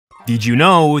Did you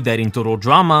know that in Total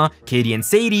Drama, Katie and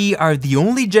Sadie are the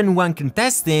only Gen 1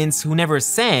 contestants who never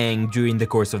sang during the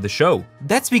course of the show?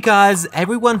 That's because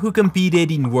everyone who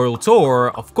competed in World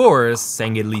Tour, of course,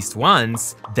 sang at least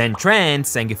once. Then Trent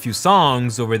sang a few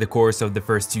songs over the course of the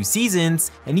first 2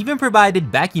 seasons, and even provided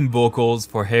backing vocals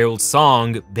for Harold's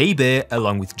song Baby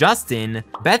along with Justin.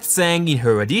 Beth sang in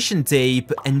her audition tape,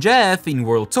 and Jeff in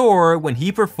World Tour when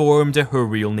he performed Her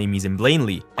Real Name Isn't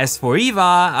Blaney. As for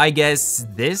Eva, I guess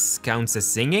this counts as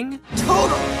singing?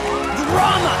 Total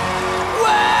drama!